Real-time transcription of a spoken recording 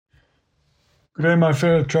Good day, my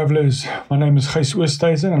fellow travelers. My name is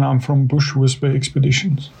Oosthuizen and I'm from Bush Whisper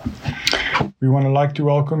Expeditions. We want to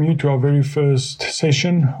welcome you to our very first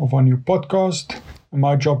session of our new podcast. And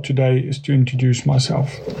my job today is to introduce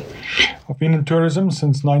myself. I've been in tourism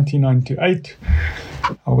since 1998.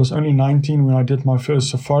 I was only 19 when I did my first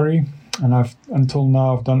safari, and until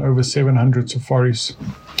now I've done over 700 safaris.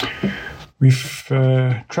 We've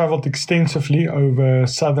traveled extensively over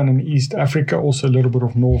Southern and East Africa, also a little bit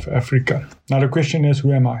of North Africa. Now the question is,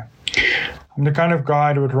 who am I? I'm the kind of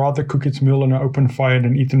guy that would rather cook its meal on an open fire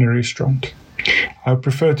than eat in a restaurant. I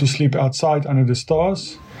prefer to sleep outside under the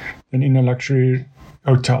stars than in a luxury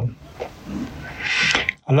hotel.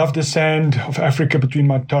 I love the sand of Africa between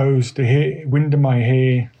my toes, the wind in my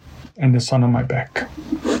hair, and the sun on my back.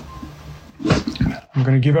 I'm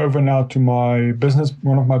going to give over now to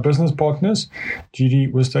one of my business partners,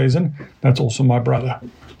 Oosthuizen. That's also my brother.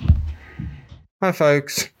 Hi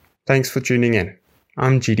folks, thanks for tuning in.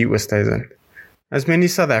 I'm Oosthuizen. As many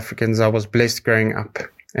South Africans, I was blessed growing up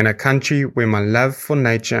in a country where my love for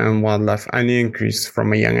nature and wildlife only increased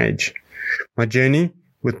from a young age. My journey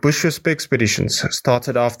with Bush Whisper Expeditions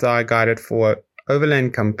started after I guided for an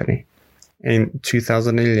overland company in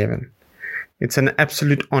 2011. It's an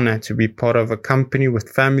absolute honor to be part of a company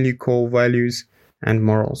with family core values and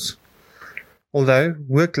morals. Although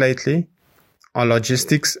work lately are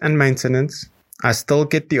logistics and maintenance, I still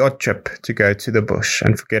get the odd trip to go to the bush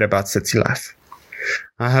and forget about city life.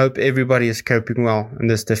 I hope everybody is coping well in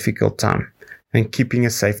this difficult time and keeping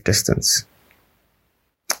a safe distance.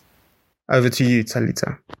 Over to you,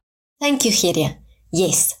 Talitha. Thank you, Geria.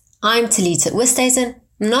 Yes, I'm Talitha Oosthuizen,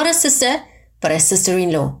 not a sister, but a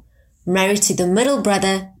sister-in-law. Married to the middle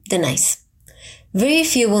brother, Denise. Very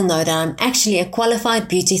few will know that I'm actually a qualified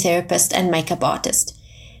beauty therapist and makeup artist.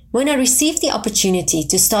 When I received the opportunity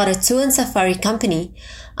to start a tour and safari company,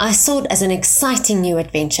 I saw it as an exciting new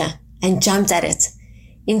adventure and jumped at it.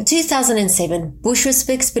 In 2007, Bush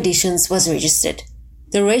Whisper Expeditions was registered.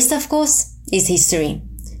 The rest, of course, is history.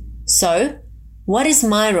 So, what is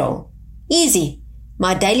my role? Easy.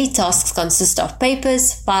 My daily tasks consist of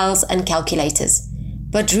papers, files, and calculators.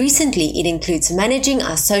 But recently it includes managing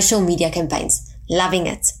our social media campaigns. Loving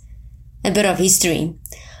it. A bit of history.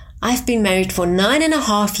 I've been married for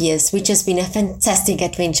 9.5 years, which has been a fantastic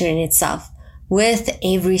adventure in itself, worth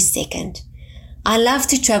every second. I love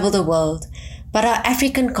to travel the world, but our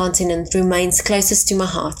African continent remains closest to my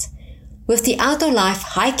heart. With the outdoor life,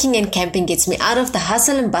 hiking and camping gets me out of the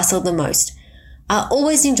hustle and bustle the most. I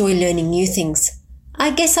always enjoy learning new things.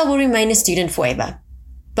 I guess I will remain a student forever.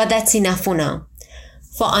 But that's enough for now.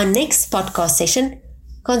 For our next podcast session,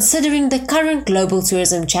 considering the current global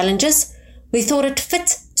tourism challenges, we thought it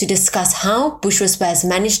fit to discuss how Bush Whisper has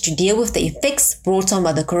managed to deal with the effects brought on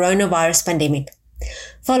by the coronavirus pandemic.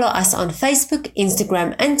 Follow us on Facebook,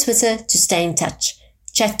 Instagram, and Twitter to stay in touch.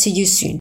 Chat to you soon.